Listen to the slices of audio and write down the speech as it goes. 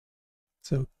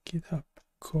So GitHub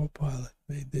Copilot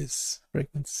made this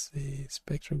frequency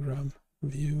spectrogram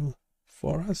view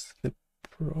for us. The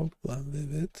problem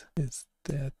with it is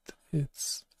that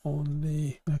it's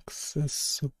only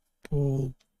accessible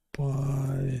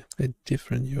by a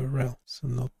different URL, so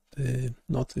not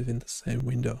within the same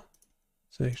window.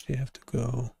 So actually have to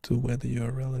go to where the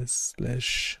URL is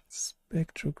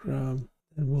 /spectrogram,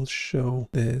 and we'll show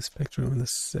the spectrum in a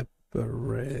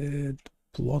separate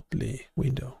Plotly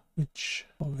window, which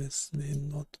obviously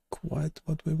not quite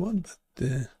what we want,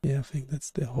 but yeah, I think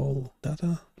that's the whole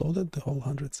data loaded, the whole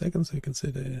 100 seconds. So you can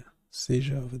see the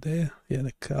seizure over there. Yeah,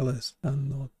 the colors are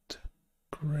not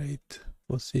great.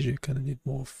 For seizure, you kind of need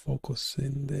more focus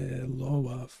in the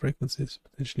lower frequencies,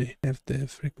 potentially have the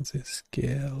frequency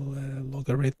scale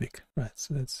logarithmic. Right,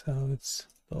 so that's how it's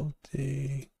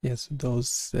loading. Yes,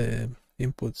 those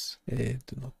inputs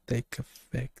do not take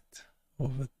effect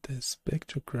over the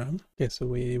spectrogram. Okay, so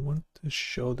we want to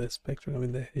show the spectrogram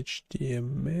in the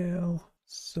HTML.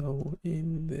 So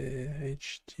in the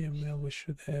HTML, we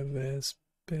should have a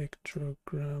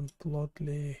spectrogram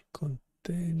plotly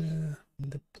container,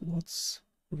 the plots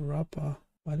wrapper.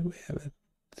 Why do we have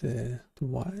it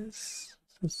twice?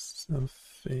 So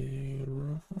something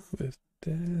wrong with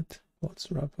that.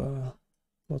 Plots wrapper,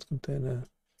 plot container.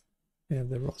 We have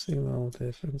the raw signal,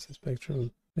 the frequency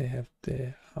spectrum. They have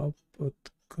the output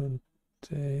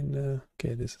container.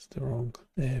 Okay, this is the wrong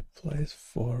place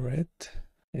for it.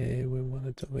 We want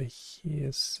it over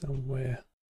here somewhere.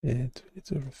 And we need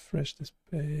to refresh this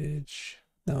page.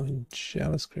 Now in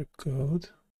JavaScript code,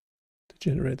 to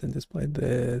generate and display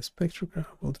the spectrogram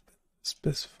will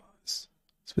specifies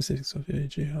specifics of your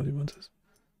EEG. How do you want to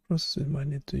process it? You might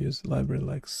need to use a library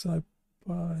like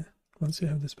SciPy. Once you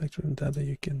have the spectrum data,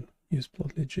 you can use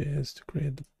Plotly.js to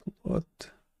create the plot.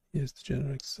 Here's the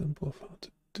general example of how to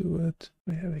do it.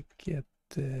 We have a get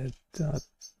data,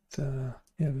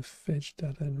 we have a fetch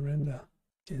data and render.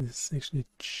 Okay, this is actually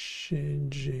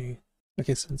changing.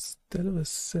 Okay, so instead of a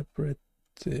separate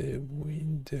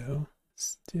window,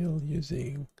 still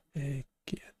using a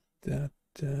get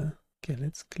data. Okay,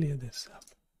 let's clear this up.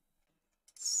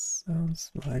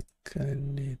 Sounds like I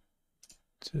need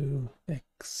to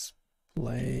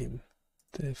explain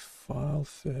the file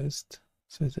first.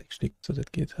 So it's actually so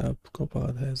that GitHub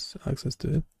Copilot has access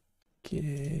to it.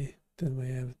 Okay, then we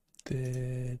have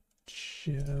the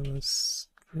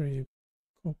JavaScript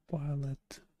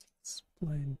Copilot.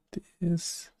 Explain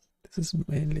this. This is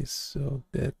mainly so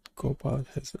that Copilot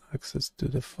has access to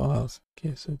the files.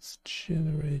 Okay, so it's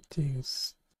generating.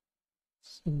 So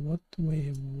what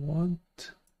we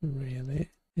want really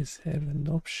is have an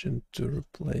option to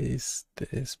replace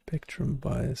the spectrum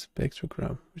by a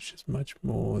spectrogram, which is much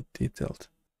more detailed.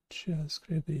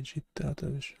 JavaScript EEG data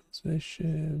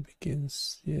visualization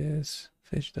begins, yes.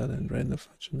 Fetch data and render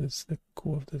function is the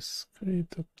core of the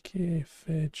script. Okay,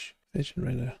 fetch and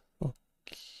render.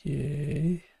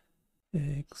 Okay,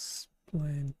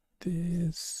 explain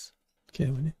this.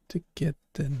 Okay, we need to get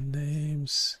the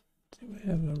names. Do we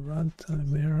have a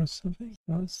runtime error or something?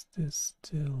 How's this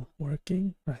still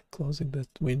working? Right, closing that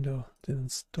window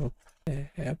didn't stop the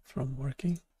app from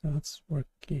working. Now it's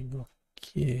working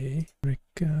okay.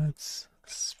 Regards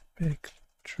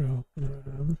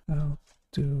spectrogram. How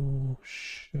to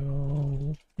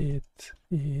show it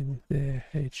in the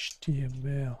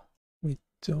HTML. We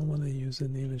don't want to use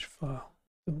an image file.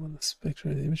 Don't want to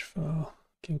spectrum an image file.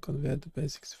 Can convert the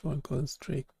base64 encoding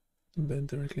string, embed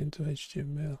directly into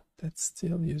HTML. That's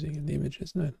still using an image,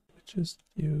 isn't it? We just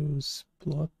use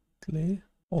Plotly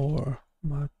or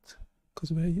Mat,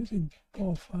 because we're using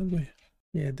both, aren't we?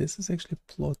 Yeah, this is actually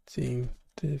plotting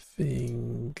the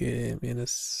thing in a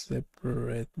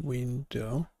separate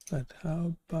window. But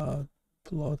how about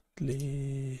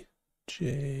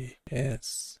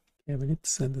Plotly.js? Yeah, we need to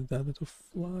send the data to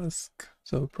Flask,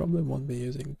 so we probably won't be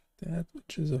using that,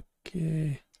 which is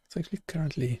okay. It's actually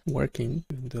currently working,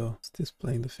 even though it's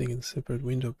displaying the thing in a separate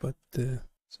window, but so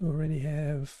we already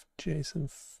have JSON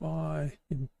file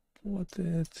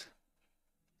imported.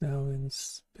 Now in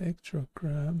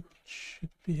Spectrogram, it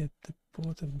should be at the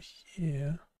bottom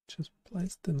here. Just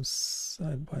place them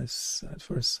side by side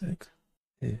for a sec.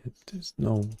 There's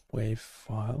no WAV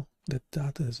file. The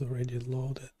data is already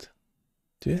loaded.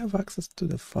 Do you have access to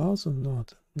the files or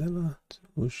not? Never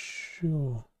too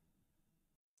sure.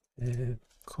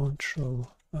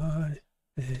 Control I,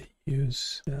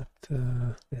 use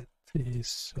data that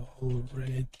is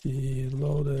already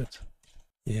loaded.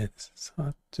 Yeah, this is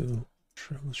hard to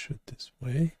troubleshoot this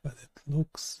way, but it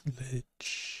looks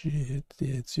legit.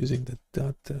 Yeah, it's using the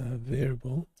data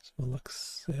variable, so we'll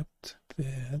accept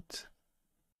that.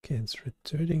 Okay, it's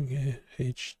returning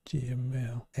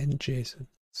HTML and JSON.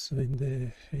 So in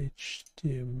the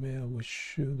HTML we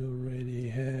should already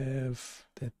have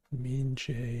that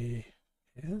min.js.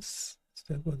 Is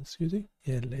that what it's using?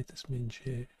 Yeah, latest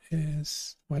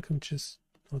min.js. Why can't just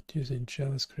not using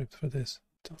JavaScript for this?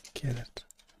 Don't get it.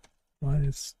 Why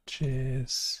is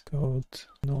JS code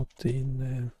not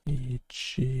in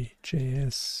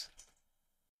EEG.js?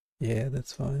 Yeah,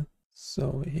 that's fine.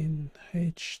 So in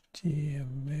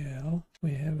HTML,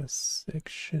 we have a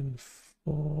section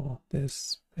for the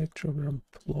spectrogram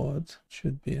plot.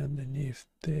 Should be underneath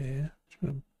there.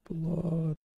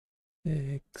 Plot.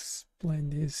 Explain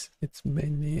this. It's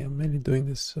mainly, I'm mainly doing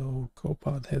this so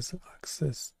Copilot has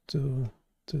access to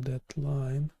that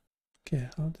line. Okay,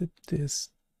 how did this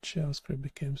JavaScript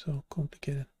become so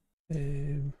complicated?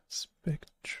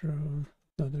 Spectrum.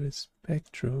 No, there is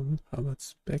spectrum. How about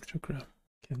spectrogram?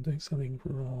 Okay, I'm doing something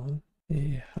wrong.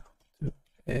 I have to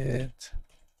add.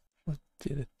 What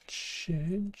did it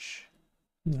change?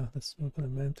 No, that's not what I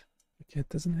meant. Okay, it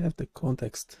doesn't have the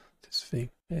context, this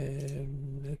thing.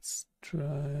 Let's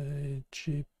try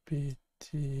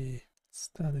GPT.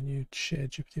 Start a new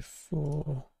chat,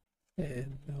 GPT-4.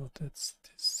 And no, that's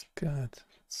this guy.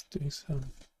 It's doing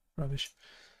some rubbish.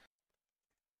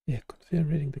 Yeah, confirm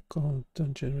reading the code.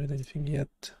 Don't generate anything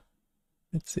yet.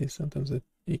 Let's see, sometimes it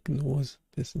ignores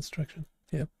this instruction.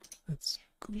 Yep, that's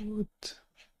good.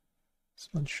 This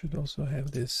one should also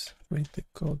have this. Read the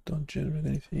code, don't generate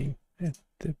anything at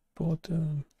the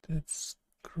bottom. That's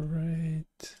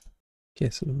great. Okay,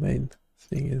 so the main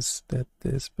thing is that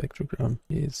the spectrogram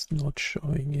is not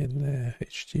showing in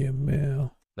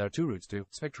HTML. There are two routes to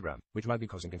spectrogram, which might be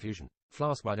causing confusion.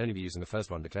 Flask might only be using the first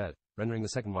one declared, rendering the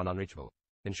second one unreachable.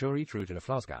 Ensure each route in a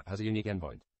Flask app has a unique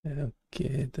endpoint.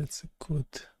 Okay, that's a good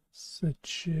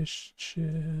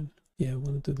suggestion. Yeah, I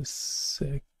want to do the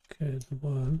second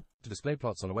one. To display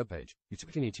plots on a web page, you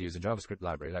typically need to use a JavaScript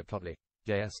library like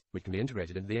Plotly.js, which can be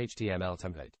integrated into the HTML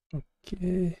template.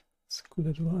 Okay, that's good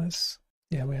advice.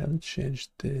 Yeah, we haven't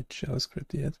changed the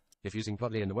JavaScript yet. If using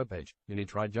Plotly in the web page, you need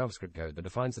to write JavaScript code that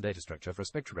defines the data structure for a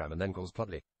spectrogram and then calls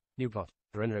Plotly new plot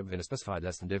to render it within a specified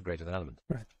less than div greater than element.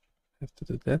 Right, have to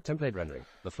do that. Template rendering.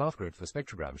 The Flask route for the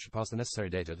spectrogram should pass the necessary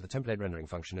data to the template rendering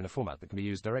function in a format that can be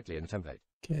used directly in the template.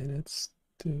 Okay, let's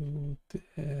do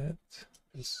that.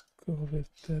 Let's go with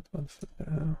that one for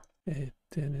now. And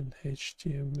then in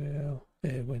HTML,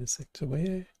 wait a sec, so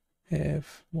we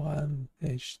have one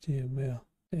HTML.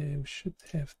 We should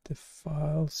have the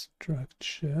file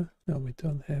structure. No, we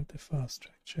don't have the file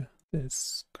structure. The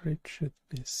script should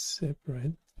be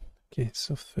separate. Okay,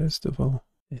 so first of all,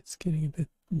 it's getting a bit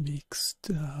mixed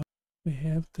up. We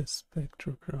have the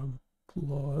spectrogram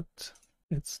plot.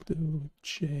 Let's do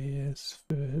JS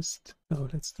first. No,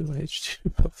 let's do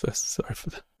HTML first. Sorry for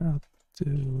that. How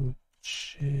to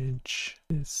change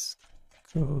this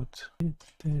code in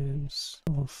terms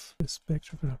of the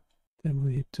spectrogram. Then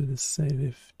we need to do the same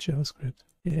with JavaScript.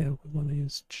 Yeah, we want to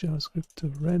use JavaScript to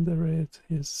render it.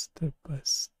 Here's step by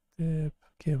step.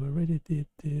 Okay, we already did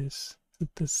this. Is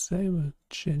it the same or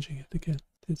changing it again?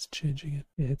 It's changing it.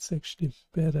 Yeah, it's actually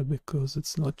better because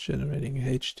it's not generating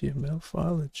an HTML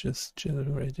file, it's just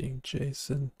generating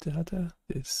JSON data.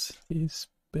 This is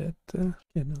better.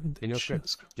 Yeah, no, in your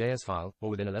script, JS file, or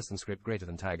within a less than script greater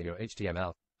than tag in your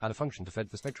HTML, add a function to fetch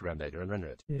the spectrogram data and render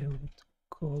it. Yeah, we need to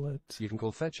call it. You can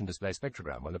call fetch and display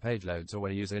spectrogram when the page loads or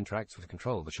when a user interacts with a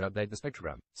control that should update the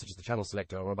spectrogram, such as the channel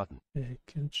selector or a button. Yeah, it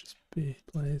can just be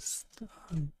placed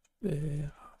on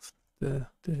there after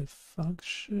the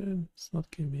function. It's not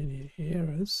giving me any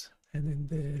errors. And in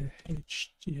the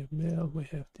HTML we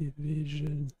have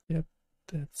division. Yep,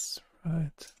 that's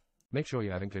right. Make sure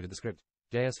you have included the script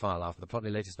JS file after the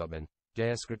Plotly latest.min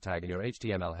JS script tag in your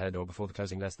HTML head or before the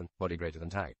closing less than body greater than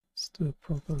tag. Let's do it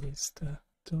properly.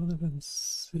 Don't even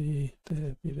see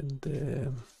even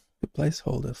the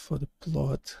placeholder for the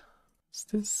plot. Is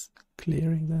this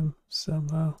clearing them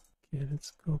somehow? Okay,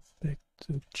 let's go back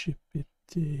to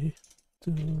GPT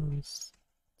to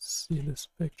see the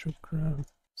spectrogram.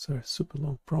 Sorry, super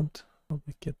long prompt.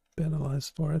 Probably get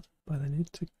penalized for it, but I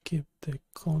need to keep the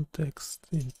context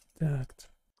intact.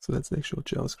 So that's the actual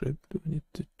JavaScript. Do I need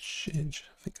to change?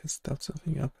 I think I stuffed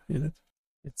something up in it.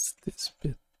 It's this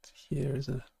bit here,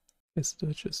 isn't it? Let's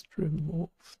just remove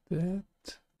that.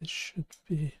 It should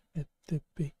be at the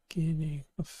beginning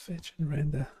of fetch and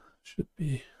render. Should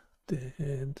be the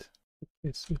end.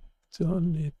 Okay, so we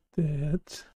don't need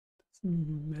that.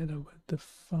 Doesn't matter what the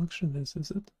function is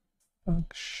it?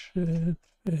 Function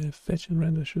fetch and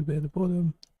render should be at the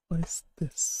bottom. Place the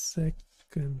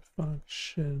second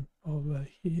function over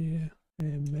here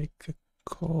and make a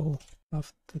call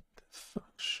after the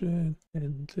function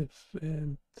and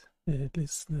event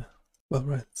listener. Well,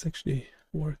 right, it's actually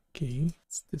working.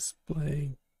 It's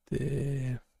displaying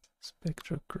the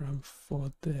spectrogram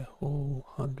for the whole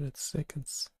 100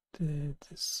 seconds. The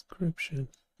description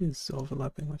is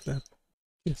overlapping like that.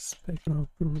 The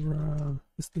spectrogram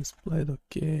is displayed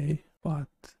okay, but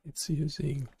it's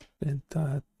using the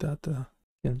entire data.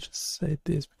 I can just say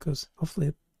this because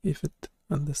hopefully if it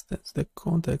understands the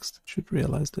context, it should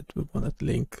realize that we want to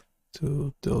link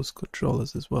to those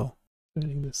controllers as well.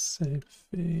 Doing the same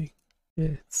thing.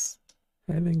 It's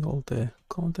having all the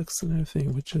context and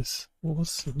everything, which is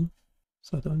awesome.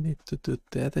 So I don't need to do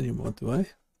that anymore, do I?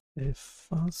 A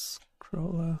fast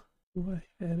scroller. Do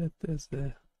I add it as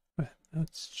a... Right,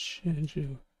 let's change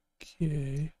it.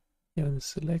 Okay. Yeah, and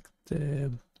select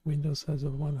the window size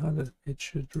of 100. It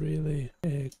should really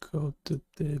go to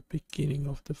the beginning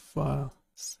of the file.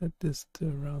 Set this to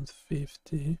around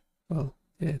 50. Well,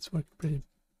 yeah, it's working pretty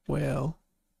well.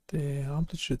 The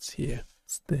amplitudes here.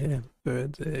 It's the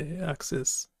third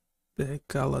axis. The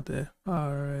color there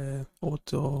are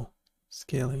auto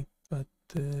scaling, but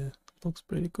looks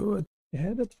pretty good. I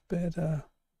had a better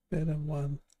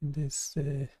one in this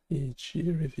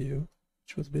EEG review,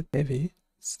 which was a bit heavy.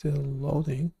 Still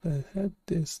loading, but it had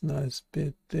this nice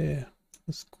bit there. It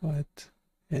was quite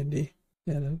handy.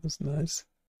 Yeah, that was nice.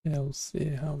 Yeah, we'll see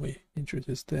how we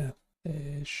introduce that.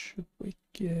 Should we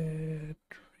get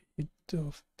rid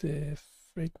of the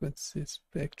frequency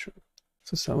spectrum?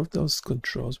 So some of those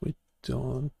controls we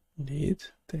don't need.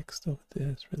 Text over there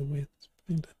is really weird.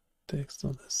 Putting the text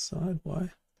on the side. Why?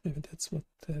 Maybe that's what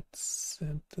that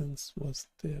sentence was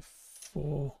there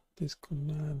for, this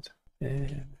command. And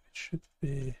it should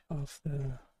be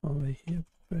after over here,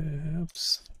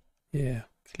 perhaps. Yeah,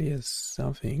 clears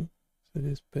something. So it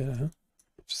is better.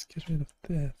 Just get rid of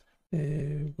that.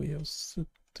 We also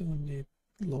don't need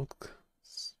log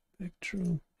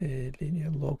spectrum.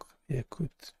 Linear log. Yeah,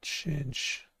 could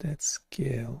change that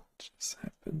scale. Just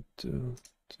happen to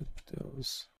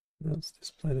those. That's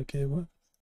displayed. Okay, what?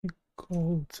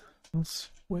 Called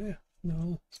elsewhere.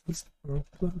 No, that's the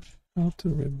problem. How to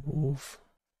remove?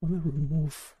 I want to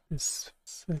remove this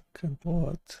second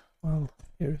part while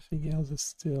everything else is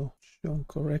still shown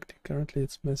correctly. Currently,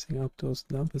 it's messing up those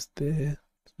numbers there.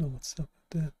 Don't know what's up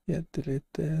with that. Yeah,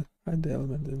 delete that. Hide the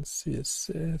element in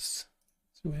CSS.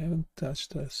 So we haven't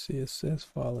touched our CSS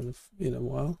file in a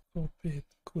while. Copy it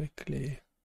quickly.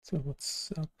 So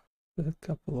what's up? There's a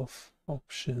couple of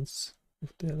options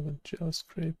with the element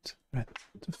JavaScript. Right,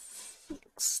 to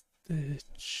fix the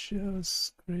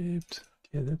JavaScript.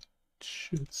 Yeah, that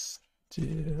should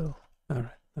still...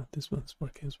 Alright, now this one's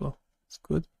working as well. It's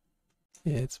good.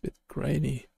 Yeah, it's a bit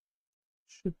grainy.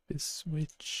 Should be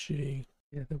switching.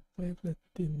 Yeah, the wavelet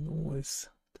denoise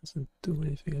doesn't do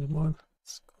anything anymore.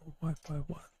 Let's go one by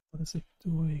one. What is it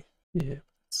doing? Yeah,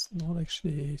 it's not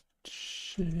actually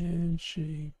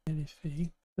changing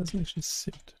anything. It doesn't actually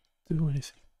seem to do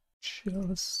anything.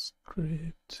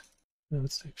 JavaScript. Now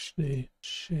it's actually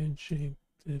changing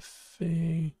the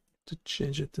thing. To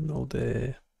change it in all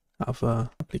the other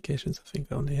applications, I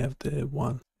think I only have the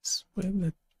one. This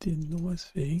wavelet denoise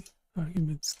thing.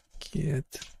 Arguments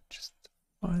get, just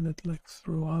find it like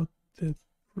throughout the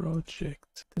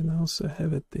project. Then I also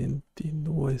have it in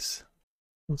denoise.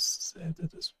 We'll save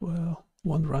that as well.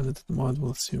 Won't run it at the moment.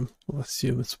 We'll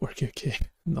assume it's working okay.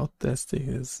 Not testing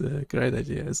is a great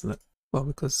idea, isn't it? Well,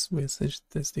 because we're essentially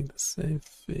testing the same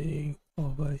thing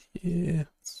over here.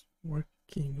 It's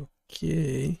working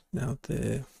okay. Now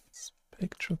the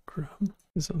spectrogram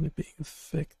is only being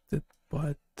affected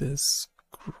by the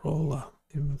scroller.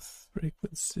 In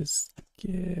frequency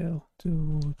scale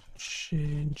to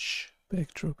change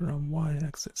spectrogram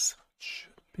y-axis.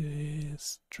 Should be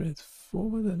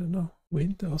straightforward. I don't know.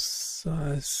 Window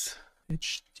size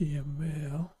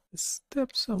HTML. The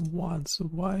steps are one, so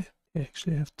why? I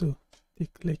actually have to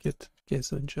click it. Okay,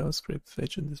 so in JavaScript,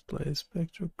 fetch and display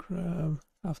spectrogram.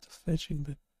 After fetching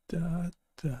the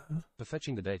data. For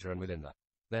fetching the data and within that.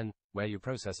 Then, where you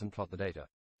process and plot the data.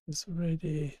 It's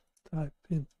already type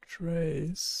in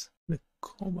trace. The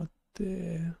comma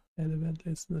there. Element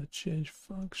listener change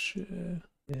function.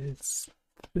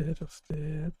 Instead of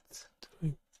that,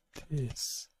 doing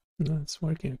this. No, it's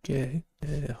working okay.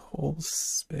 The whole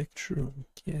spectrum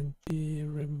can be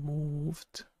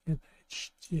removed in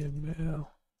HTML.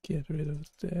 Get rid of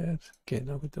that. Okay,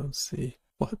 now we don't see.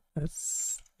 What?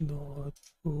 That's not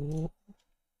cool.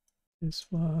 This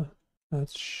one,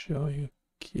 that's showing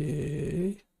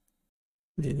okay.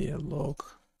 Linear log.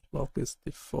 Log is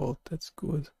default, that's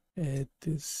good. add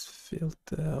this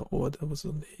filter, or that was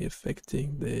only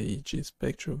affecting the EEG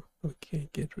spectrum. Okay,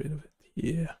 get rid of it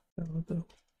here. The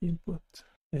input.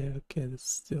 Okay, that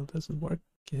still doesn't work.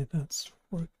 Okay, that's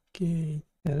working.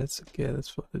 Yeah, that's okay. That's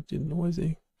for the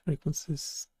denoising. Frequency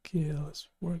scale is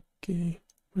working.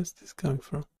 Where's this coming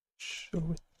from?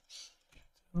 Show it.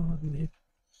 Don't need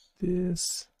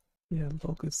this. Yeah,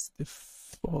 log is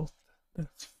default.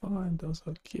 That's fine. Those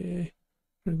are okay.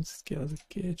 Frequency scale is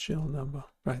okay. Channel number.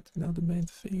 Right. Now the main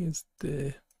thing is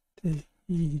the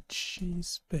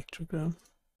EEG spectrogram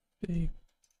being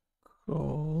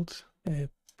called a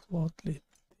Plotly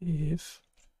div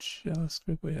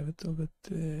JavaScript. We have it over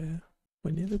there.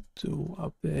 We needed to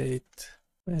update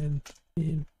when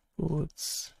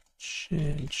inputs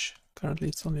change. Currently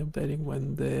it's only updating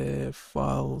when the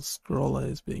file scroller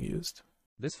is being used.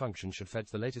 This function should fetch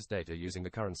the latest data using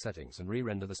the current settings and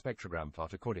re-render the spectrogram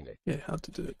plot accordingly. Yeah, how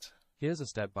to do it. Here's a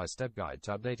step-by-step guide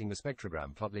to updating the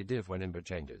spectrogram Plotly div when input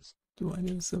changes. Do I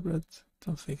need a separate?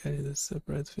 Don't think I need a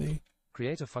separate thing.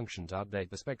 Create a function to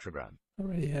update the spectrogram. I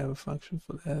already have a function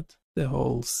for that. The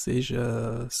whole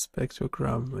Seizure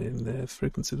spectrogram in the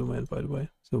frequency domain, by the way.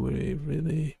 So we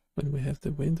really, when we have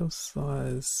the window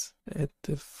size at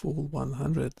the full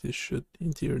 100, this should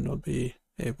in theory not be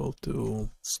able to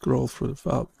scroll through the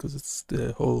file because it's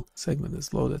the whole segment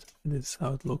is loaded. And this is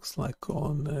how it looks like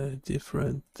on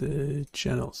different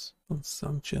channels. On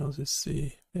some channels you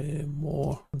see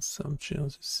more, on some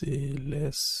channels you see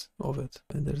less of it.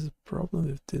 And there's a problem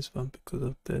with this one because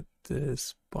of that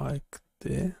spike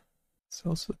there. So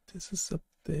also this is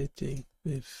updating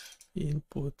with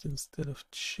input instead of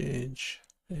change.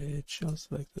 Channel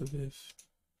selector with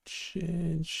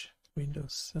change, window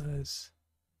size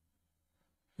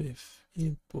with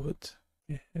input.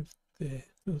 We have the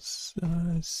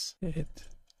size, add,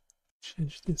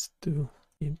 change this to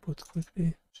input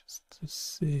quickly just to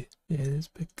see. Yeah, it's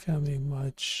becoming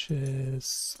much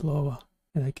slower,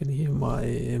 and I can hear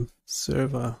my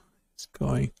server is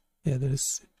going. Yeah,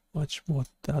 there's much more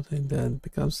data in there and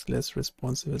becomes less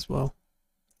responsive as well.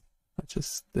 I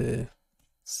just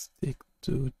stick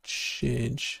to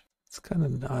change. It's kind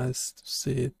of nice to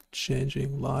see it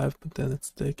changing live, but then it's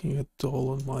taking a toll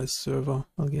on my server.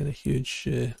 I'll get a huge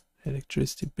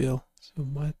electricity bill. So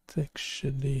might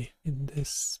actually in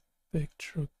this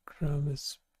spectrogram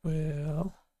as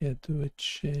well. Yeah, do a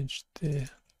change there.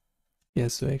 Yeah,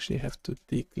 so I actually have to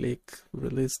de-click,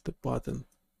 release the button,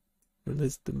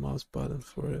 release the mouse button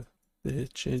for the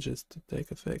changes to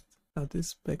take effect. Now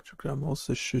this spectrogram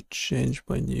also should change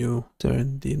when you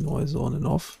turn the noise on and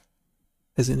off.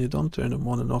 As in, you don't turn them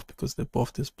on and off because they're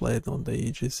both displayed on the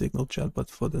EEG signal chart, but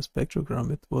for the spectrogram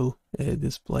it will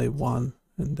display one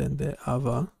and then the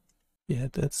other. Yeah,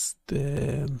 that's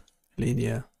the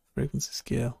linear frequency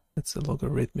scale. That's a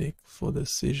logarithmic for the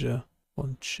Seizure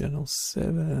on channel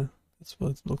 7. That's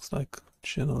what it looks like on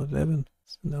channel 11.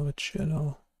 So now a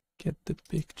channel, get the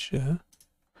picture.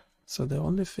 So the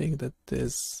only thing that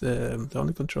is, the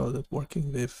only controller that's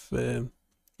working with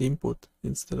input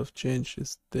instead of change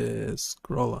is the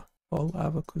scroller. All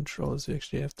other controllers, you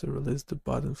actually have to release the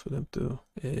button for them to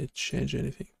change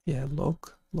anything. Yeah,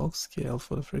 log scale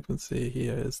for the frequency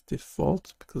here is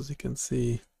default because you can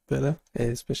see better,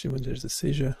 especially when there's a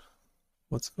seizure,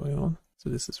 what's going on. So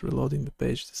this is reloading the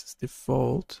page. This is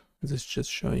default. This is just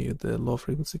showing you the low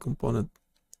frequency component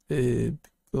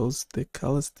because the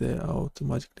colors there are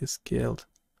automatically scaled.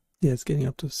 Yeah, it's getting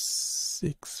up to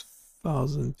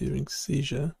 6,000 during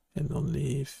seizure and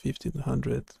only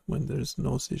 1,500 when there's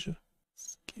no seizure.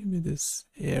 Just give me these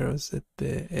errors at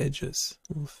the edges.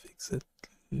 We'll fix it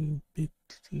a bit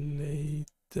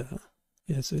later.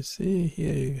 Yeah, so you see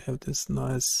here you have this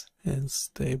nice and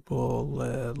stable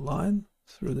line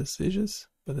through the seizures,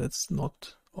 but that's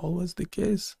not always the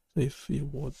case. So if you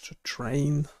want to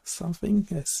train something,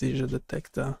 a seizure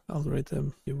detector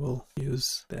algorithm, you will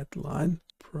use that line.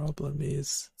 Problem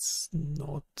is it's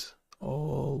not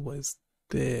always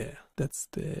there. That's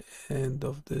the end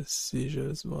of the seizure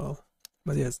as well.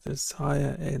 But yes, there's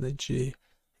higher energy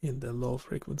in the low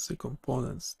frequency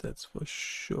components, that's for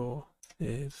sure,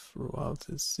 throughout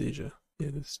the seizure.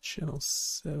 Yeah, this channel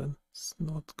 7 is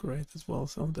not great as well.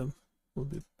 Some of them will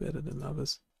be better than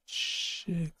others.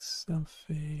 Check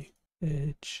something.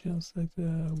 Channels like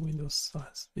the window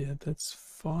size. Yeah, that's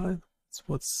fine.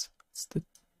 It's the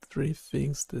three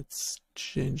things that's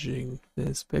changing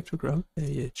the spectrogram.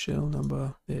 Channel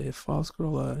number, file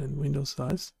scroller, and window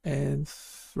size, and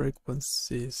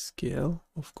frequency scale,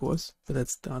 of course, but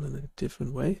that's done in a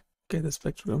different way. Okay, the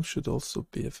spectrogram should also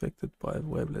be affected by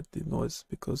wavelet denoise,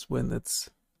 because when it's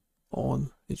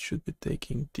on, it should be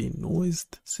taking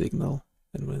denoised signal,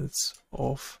 and when it's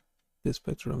off, the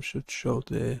spectrum should show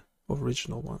the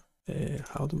original one.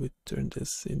 How do we turn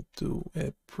this into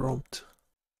a prompt?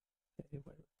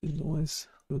 The noise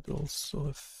would also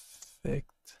affect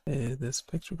the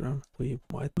spectrogram. We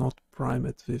might not prime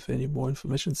it with any more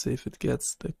information, say if it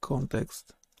gets the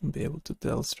context and be able to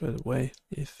tell straight away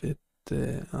if it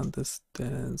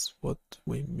understands what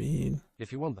we mean.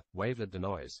 If you want the wavelet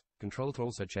denoise control to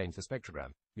also change the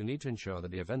spectrogram, you need to ensure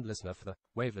that the event listener for the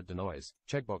wavelet denoise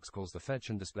checkbox calls the fetch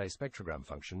and display spectrogram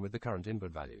function with the current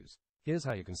input values. Here's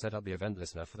how you can set up the event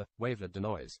listener for the wavelet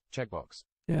denoise checkbox.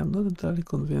 Yeah, I'm not entirely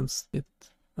convinced it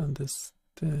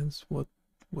understands what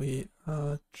we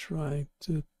are trying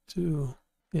to do.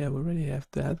 Yeah, we already have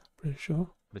that, pretty sure.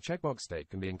 The checkbox state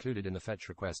can be included in the fetch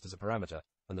request as a parameter,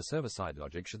 and the server-side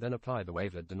logic should then apply the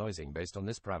wavelet denoising based on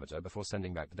this parameter before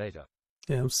sending back the data.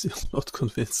 Yeah, I'm still not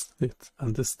convinced it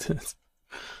understands.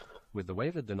 With the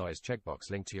wavelet denoise checkbox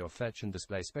linked to your fetch and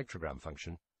display spectrogram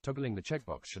function, toggling the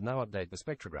checkbox should now update the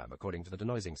spectrogram according to the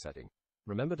denoising setting.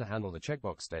 Remember to handle the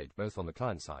checkbox state both on the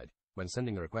client side, when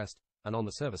sending a request, and on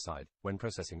the server side, when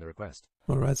processing the request.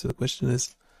 Alright, so the question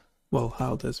is, well,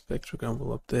 how the spectrogram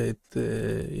will update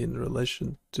in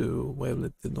relation to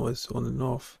wavelet denoise on and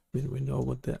off. I mean, we know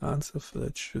what the answer for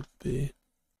that should be.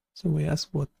 So we ask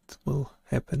what will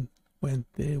happen when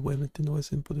the wavelet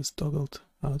denoise input is toggled,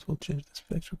 how it will change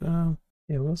the spectrogram.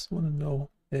 Yeah, we also want to know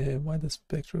why the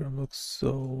spectrogram looks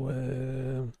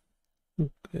so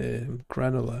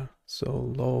granular,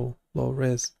 so low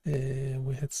res.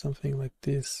 We had something like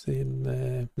this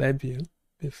in LabVIEW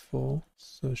before,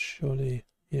 so surely,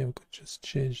 yeah, we could just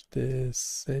change the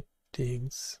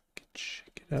settings.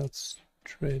 Check it out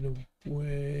straight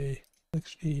away.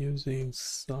 Actually using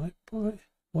SciPy.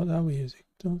 What are we using?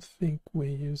 Don't think we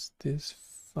use this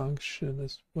function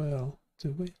as well,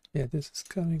 do we? Yeah, this is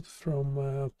coming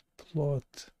from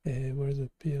plot. Where's the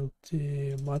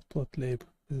PLT matplotlib?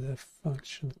 There's a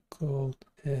function called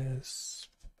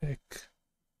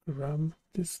Spectrogram.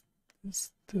 This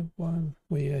is the one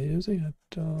we are using. I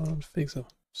don't think so.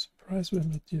 Surprised we're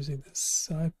not using the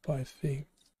SciPy thing.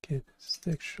 Okay, this is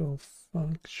the actual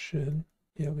function.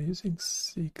 Yeah, we're using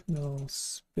signal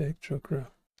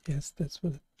spectrogram. Yes, that's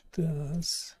what it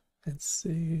does. And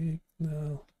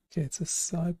signal. Okay, it's a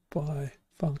SciPy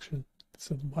function.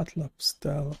 It's a MATLAB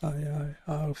style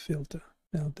IIR filter.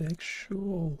 Now the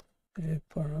actual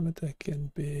parameter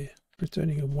can be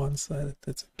returning on one side,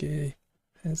 that's okay.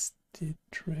 Has the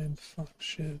trend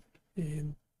function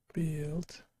in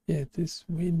build. Yeah, this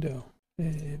window.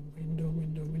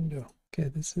 Window. Okay,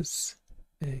 this is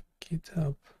a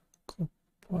GitHub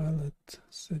Copilot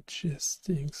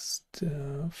suggesting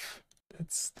stuff.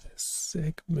 That's the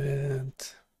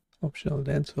segment. Optional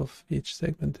length of each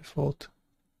segment defaults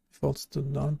to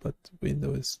none, but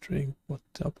window is string. What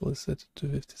tuple is set to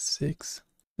 256.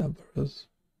 Number of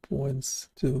points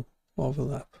to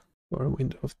overlap. For a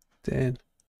window of 10.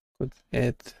 Could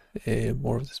add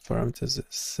more of these parameters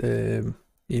as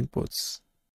inputs.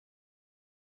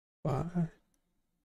 But